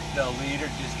 The leader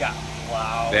just got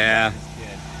plowed. Yeah. by this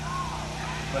kid.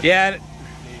 But Yeah. They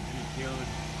killed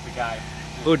the guy.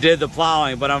 Who did the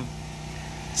plowing, but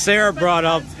Sarah brought I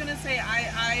up... was gonna say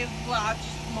I watched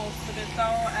most of it though,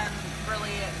 and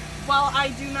really, well, I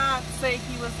do not say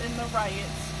he was in the right.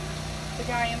 The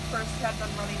guy in first had been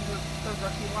running the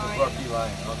rookie line, Rookie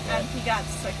line, okay. and he got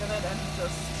sick of it, and he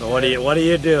just. So what do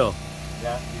you do?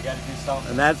 Yeah, you got to do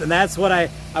something. And that's what I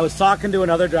was talking to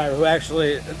another driver who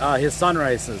actually his son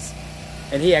races,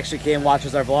 and he actually came and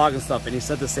watches our vlog and stuff, and he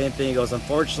said the same thing. He goes,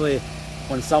 unfortunately,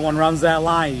 when someone runs that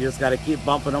line, you just got to keep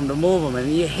bumping them to move them,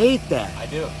 and you hate that. I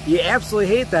do. You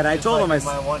absolutely hate that. I Just told like him, I in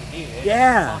my said, one heat.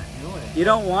 yeah, It's not doing it. you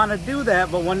don't want to do that,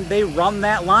 but when they run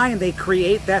that line, they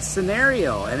create that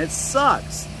scenario, and it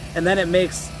sucks. And then it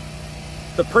makes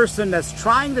the person that's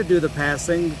trying to do the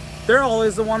passing, they're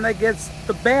always the one that gets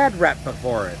the bad rep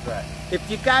before it. Right. If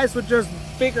you guys would just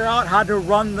figure out how to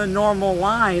run the normal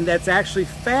line that's actually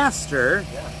faster,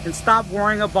 Yeah. and stop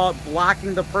worrying about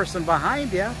blocking the person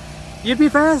behind you, you'd be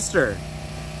faster.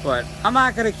 But I'm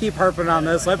not going to keep harping on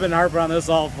this. I've been harping on this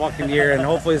all fucking year, and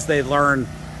hopefully they learn.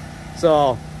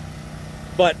 So,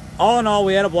 but all in all,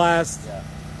 we had a blast. Yeah.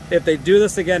 If they do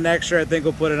this again next year, I think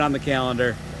we'll put it on the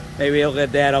calendar. Maybe he'll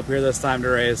get Dad up here this time to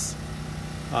race.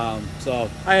 So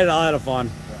I had a lot of fun.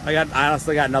 I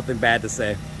honestly got nothing bad to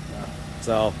say.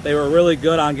 So they were really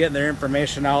good on getting their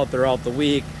information out throughout the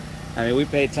week. I mean, we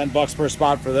paid $10 per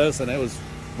spot for this, and it was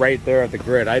right there at the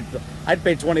grid. I'd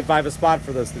pay $25 a spot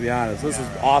for this, to be honest. This is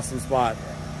an awesome spot.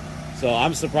 So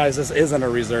I'm surprised this isn't a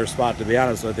reserve spot, to be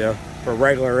honest with you, for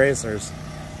regular racers.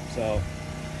 So,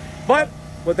 but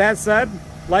with that said,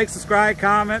 like, subscribe,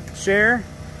 comment, share,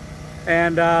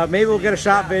 and maybe we'll get a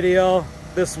shop video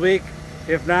this week.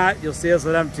 If not, you'll see us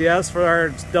at MTS for our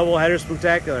double header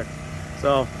spectacular.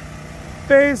 So,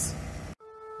 peace.